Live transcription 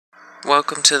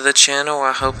Welcome to the channel.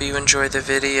 I hope you enjoy the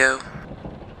video.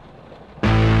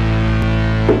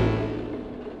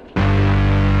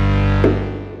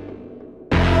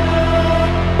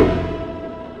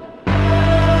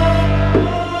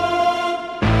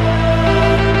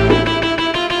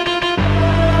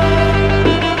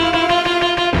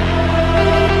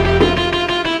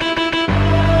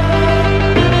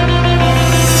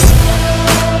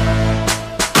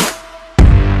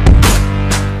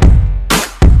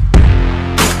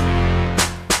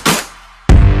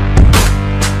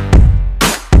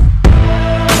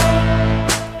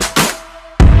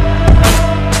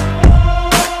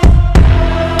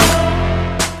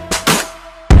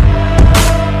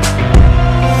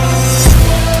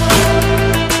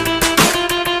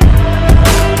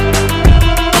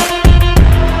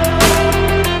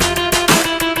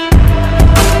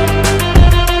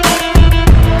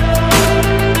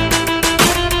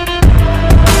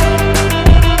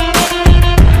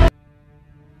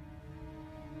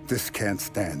 This can't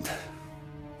stand.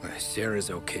 Sarah's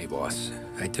okay, boss.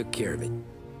 I took care of it.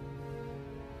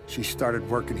 She started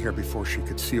working here before she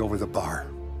could see over the bar.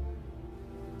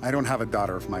 I don't have a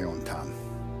daughter of my own, Tom.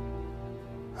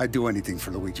 I'd do anything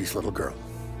for Luigi's little girl.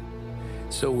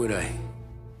 So would I.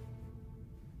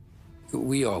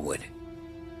 We all would.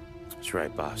 That's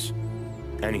right, boss.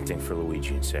 Anything for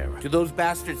Luigi and Sarah. Do those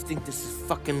bastards think this is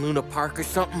fucking Luna Park or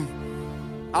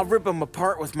something? I'll rip them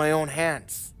apart with my own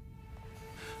hands.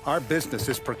 Our business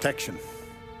is protection.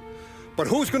 But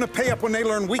who's gonna pay up when they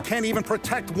learn we can't even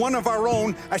protect one of our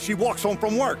own as she walks home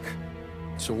from work?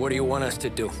 So what do you want us to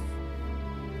do?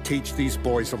 Teach these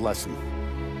boys a lesson.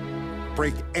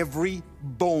 Break every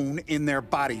bone in their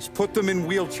bodies. Put them in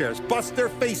wheelchairs. Bust their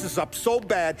faces up so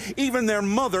bad, even their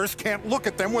mothers can't look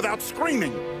at them without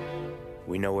screaming.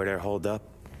 We know where they're holed up.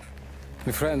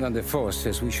 My friend on the force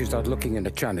says we should start looking into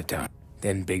Chinatown.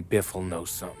 Then Big Biff will know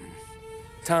something.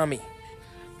 Tommy,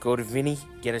 go to Vinny,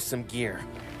 get us some gear.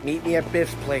 Meet me at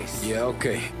Biff's place. Yeah,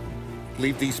 okay.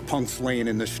 Leave these punks laying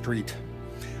in the street.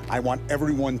 I want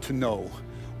everyone to know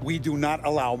we do not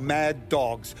allow mad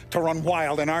dogs to run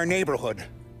wild in our neighborhood.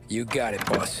 You got it,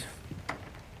 boss.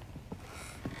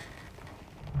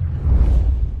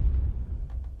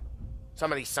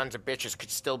 Some of these sons of bitches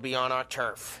could still be on our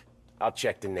turf. I'll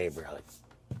check the neighborhood.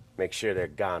 Make sure they're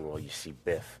gone while you see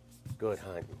Biff. Good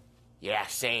hunting. Yeah,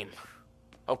 same.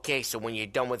 Okay, so when you're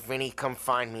done with Vinny, come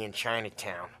find me in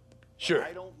Chinatown. Sure.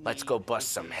 Let's go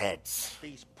bust some heads.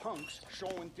 These punks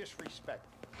showing disrespect.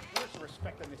 Where's the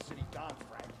respect in this city gone,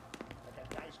 Frank? I got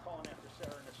guys calling after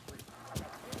Sarah in the street. I got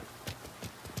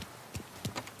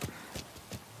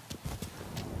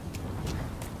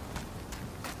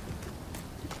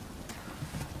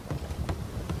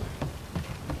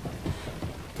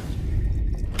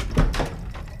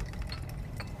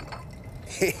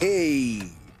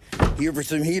Hey, here for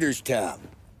some heaters, Tom?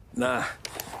 Nah,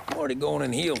 I'm already going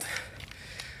and healed.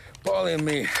 Paulie and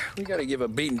me, we gotta give a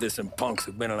beating to some punks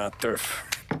who've been on our turf.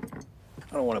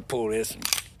 I don't want to pull this and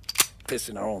piss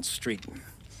in our own street.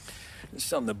 There's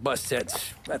something to bust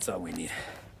heads. That's all we need.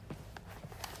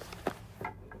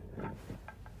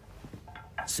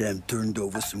 Sam turned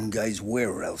over some guy's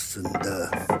warehouse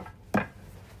and,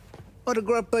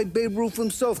 autographed by Babe Ruth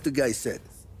himself, the guy said.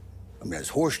 I mean, that's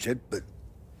horse shit, but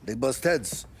they bust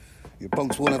heads. Your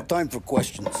punks won't have time for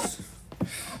questions.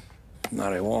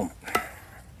 Not I won't.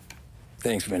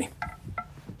 Thanks, Vinny.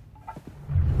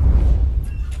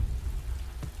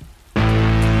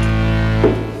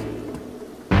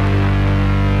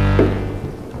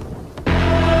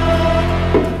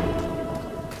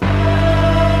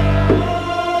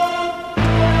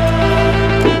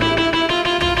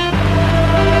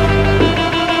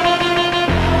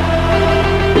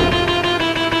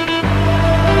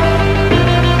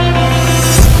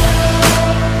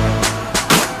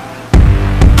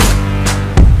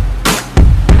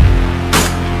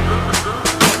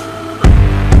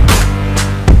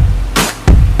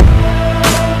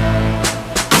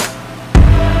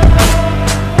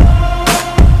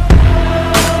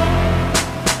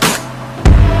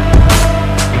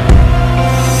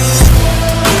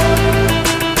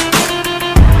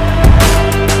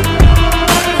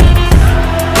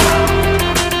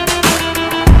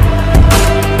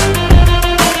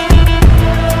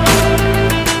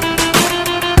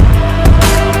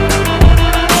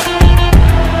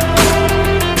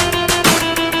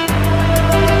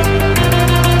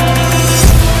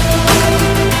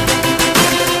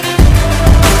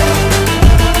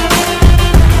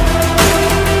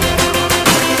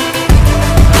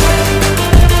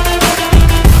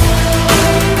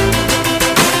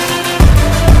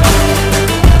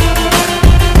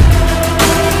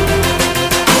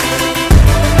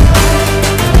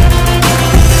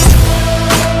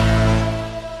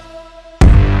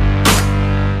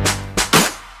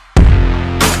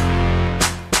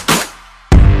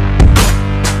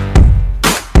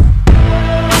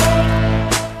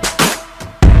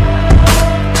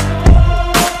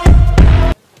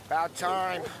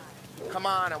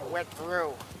 on, I'm wet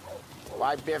through.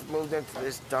 Why Biff moved into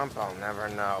this dump, I'll never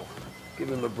know. Give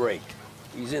him a break.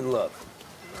 He's in love.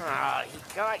 Ah, he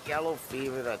got yellow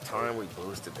fever the time we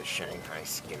boosted the Shanghai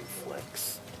skin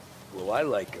flicks. Well, I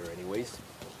like her anyways.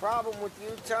 The problem with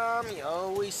you, Tom, you're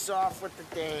always soft with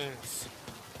the dames.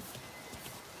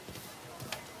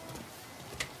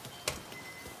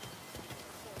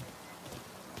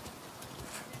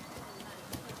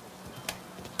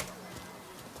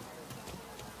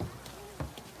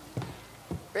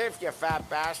 Biff, you fat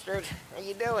bastard. How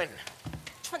you doing?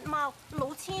 出貓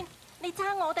老千，你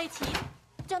爭我哋錢，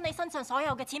將你身上所有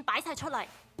嘅錢擺晒出嚟。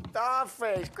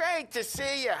Dollface, great to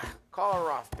see you. Call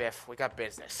her off, Biff. We got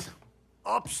business.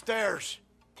 Upstairs,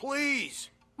 please.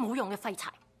 冇用嘅廢柴。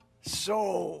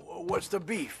So, what's the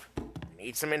beef?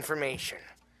 Need some information.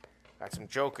 Got some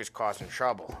jokers causing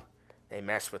trouble. They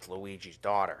mess with Luigi's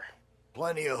daughter.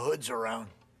 Plenty of hoods around.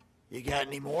 You got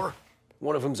any more?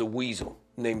 One of them's a weasel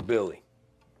named Billy.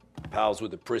 Pals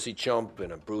with a prissy chump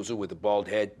and a bruiser with a bald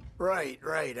head. Right,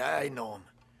 I know them.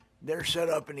 They're set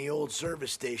up in the old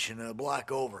service station a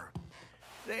block over.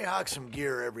 They hawk some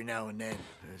gear every now and then.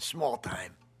 Small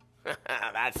time.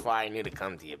 That's why I knew to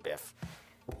come to you, Biff.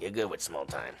 You're good with small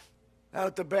time.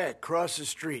 Out the back, cross the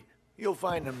street. You'll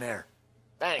find them there.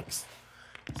 Thanks.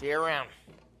 See you around.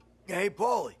 Hey,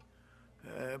 Paulie.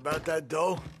 About that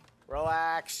dough?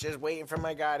 Relax. Just waiting for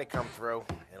my guy to come through.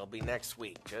 It'll be next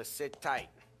week. Just sit tight.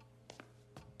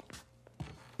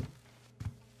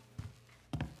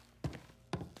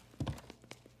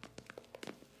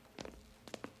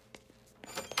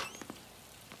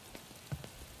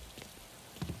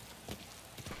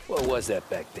 What was that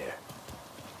back there?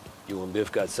 You and Biff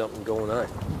got something going on.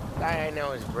 Guy I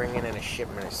know is bringing in a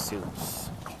shipment of suits.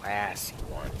 Classy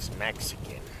ones.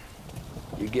 Mexican.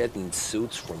 You getting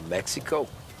suits from Mexico?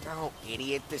 No,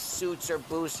 idiot. The suits are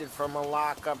boosted from a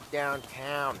lockup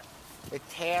downtown. The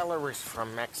tailor is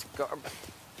from Mexico.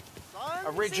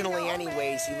 Originally,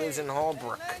 anyways, he lives in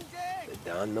Holbrook. Did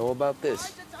Don know about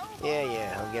this?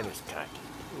 Yeah, he'll get his cut.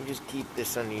 You just keep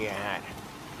this under your hat.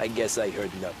 I guess I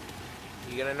heard nothing.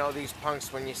 You gonna know these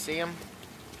punks when you see them?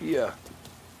 Yeah.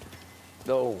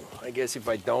 Though, I guess if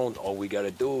I don't, all we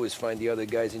gotta do is find the other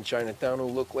guys in Chinatown who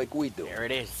look like we do. There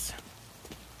it is.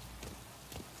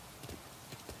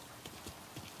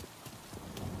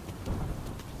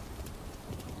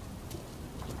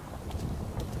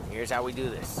 Here's how we do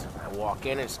this. I walk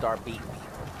in and start beating people.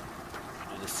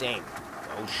 You do the same.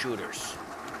 No shooters.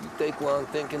 You take long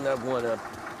thinking that one up.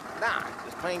 Nah,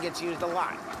 this plane gets used a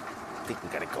lot. I think we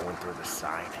gotta go in through the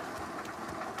side.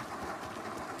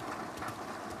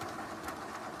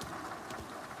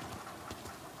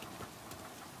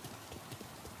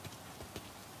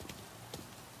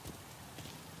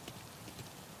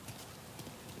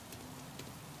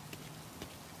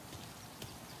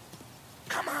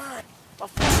 Come on! I'm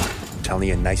telling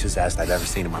you, nicest ass I've ever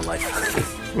seen in my life.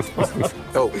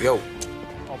 Yo.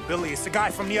 Oh, Billy, it's the guy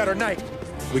from the other night.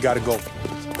 We gotta go.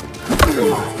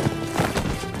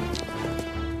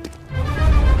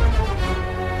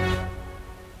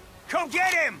 Come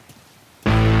get him!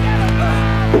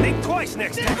 Think twice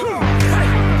next time.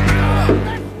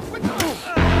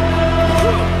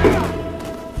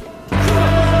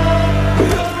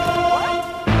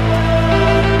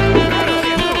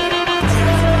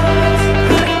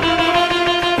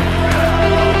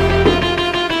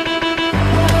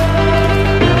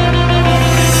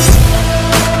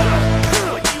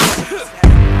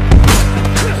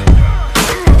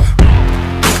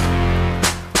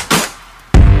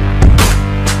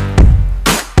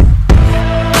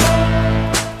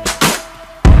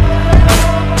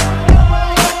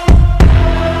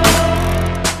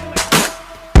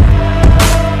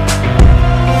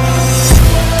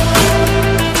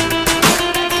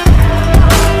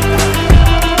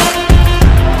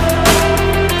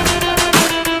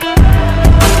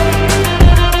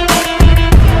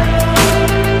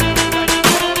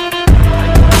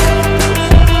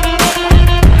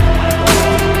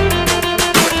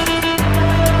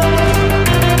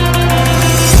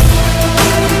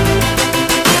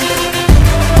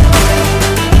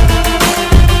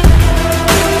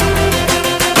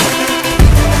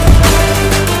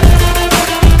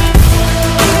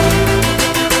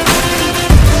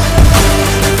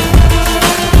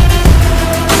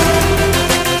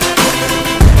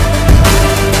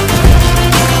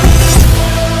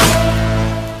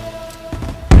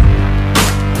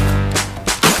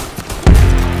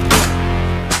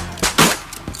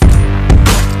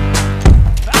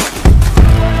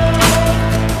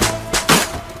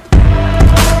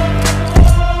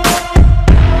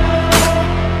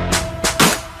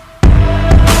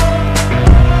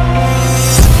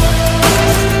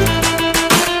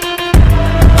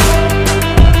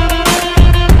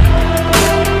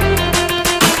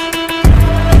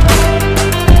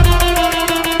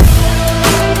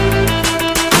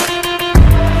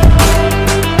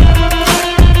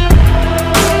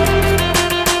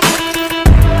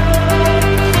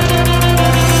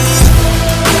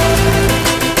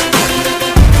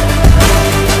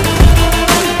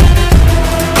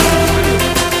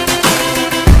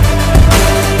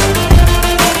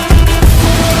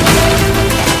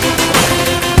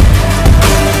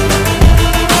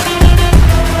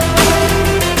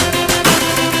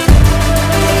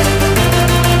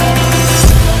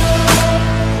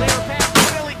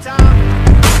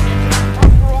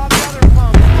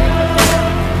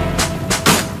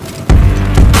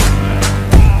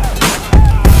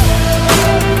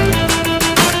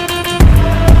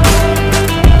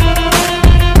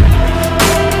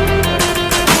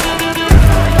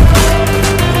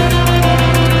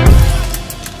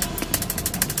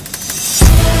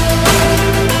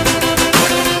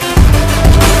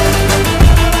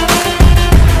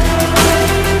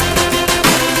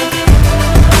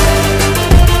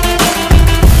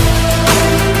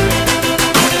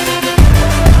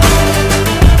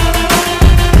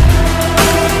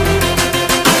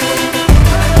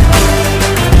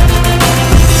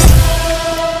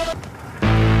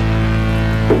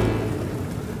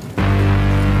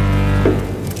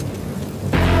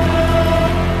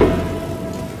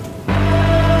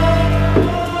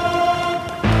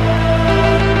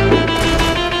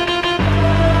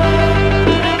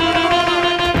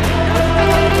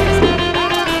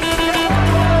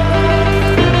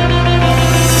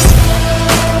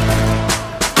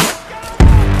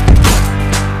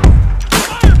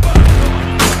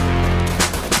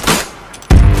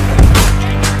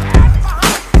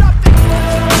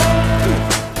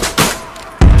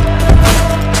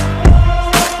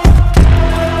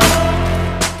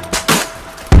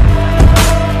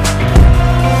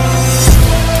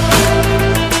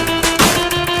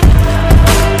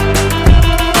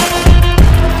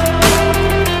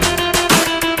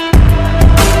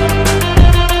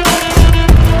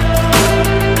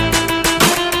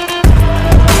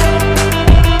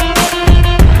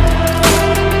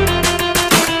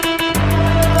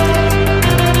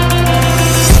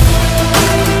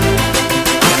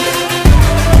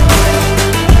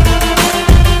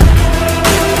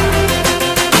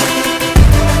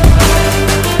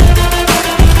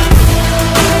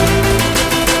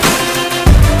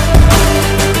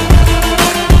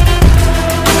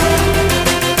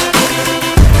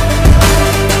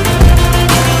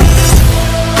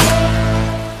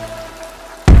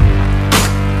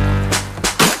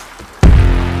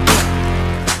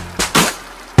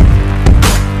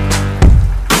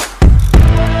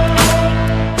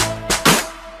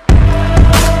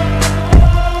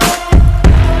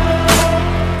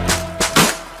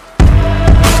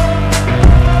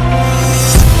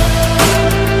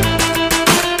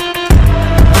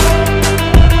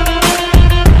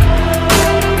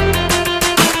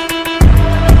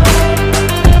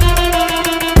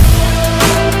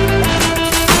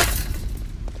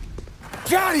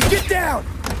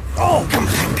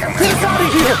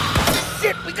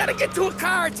 gotta get to a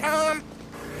car, Tom!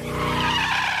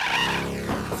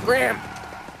 Scram!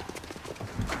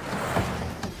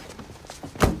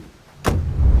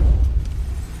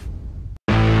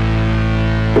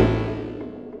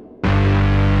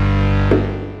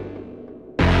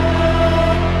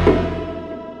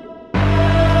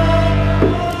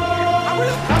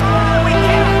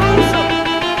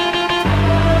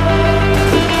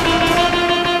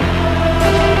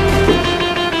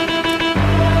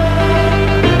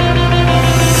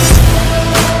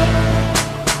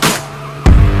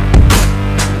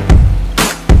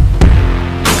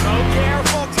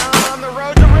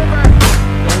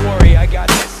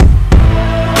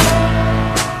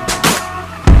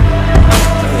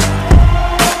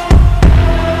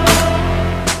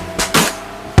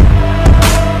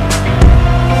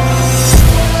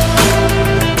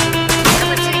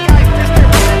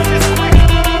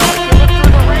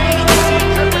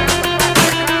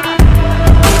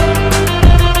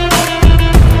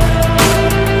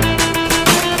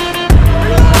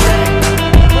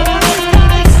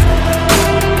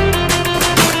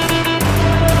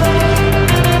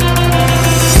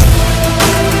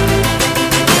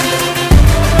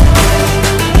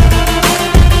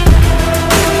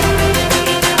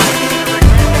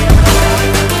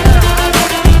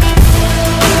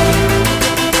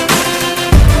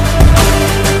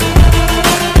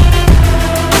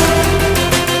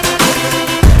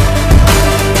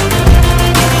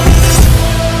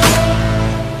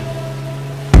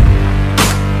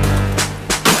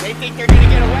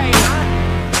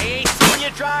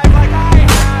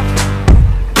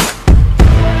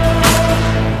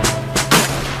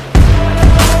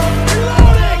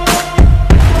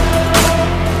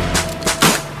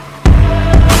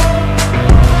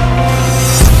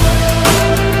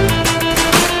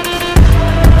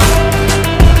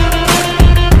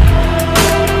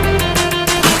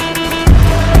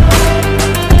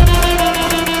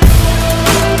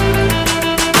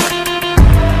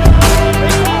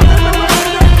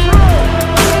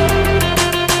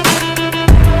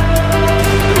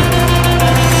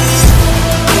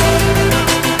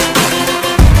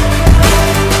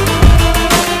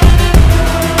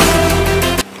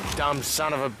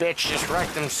 Son of a bitch just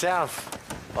wrecked himself.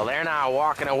 Well, they're not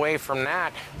walking away from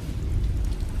that.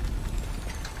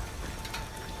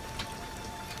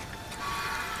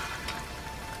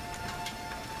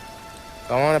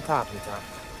 Go on and pop him, Tom.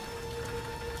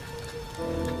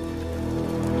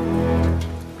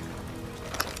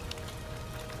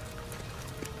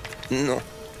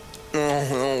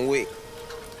 No, wait.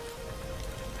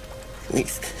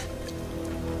 Please.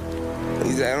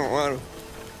 Please, I don't want to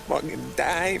fucking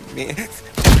die, man.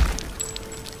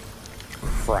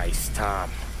 Christ, Tom.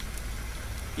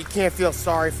 You can't feel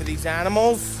sorry for these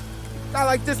animals. A guy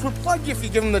like this would plug you if you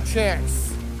give him the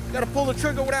chance. You gotta pull the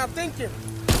trigger without thinking.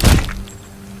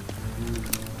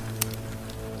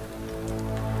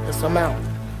 Guess I'm out.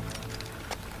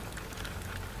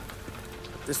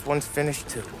 This one's finished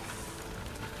too.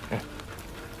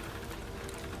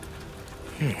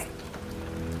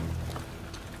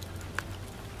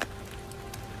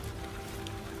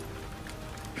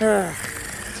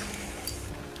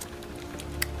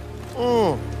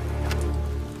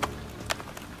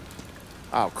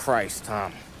 Oh, Christ,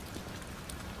 Tom.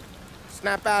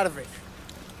 Snap out of it.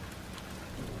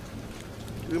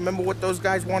 You remember what those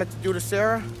guys wanted to do to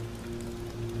Sarah?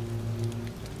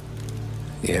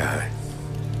 Yeah.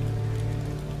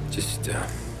 Just,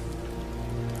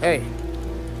 Hey.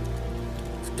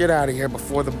 Let's get out of here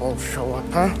before the bulls show up,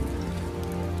 huh?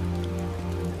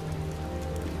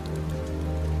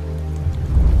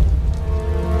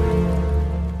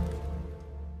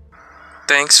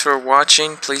 Thanks for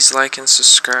watching. Please like and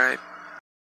subscribe.